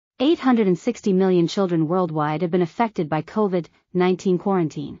860 million children worldwide have been affected by COVID-19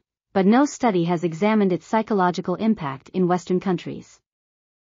 quarantine, but no study has examined its psychological impact in Western countries.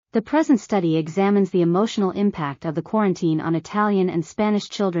 The present study examines the emotional impact of the quarantine on Italian and Spanish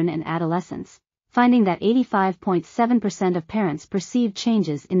children and adolescents, finding that 85.7% of parents perceived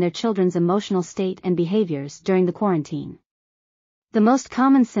changes in their children's emotional state and behaviors during the quarantine. The most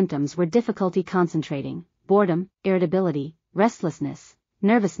common symptoms were difficulty concentrating, boredom, irritability, restlessness,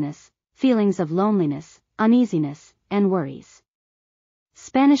 nervousness, feelings of loneliness, uneasiness, and worries.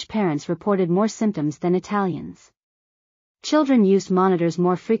 Spanish parents reported more symptoms than Italians. Children used monitors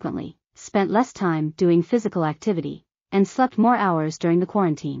more frequently, spent less time doing physical activity, and slept more hours during the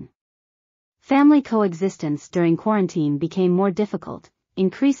quarantine. Family coexistence during quarantine became more difficult,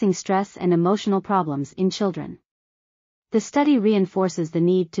 increasing stress and emotional problems in children. The study reinforces the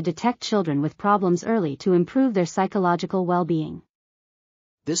need to detect children with problems early to improve their psychological well-being.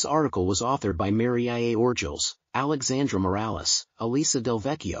 This article was authored by Mireia Orgilés, Alexandra Morales, Elisa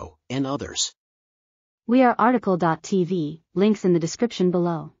Delvecchio, and others. We are RTCLTV, links in the description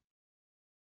below.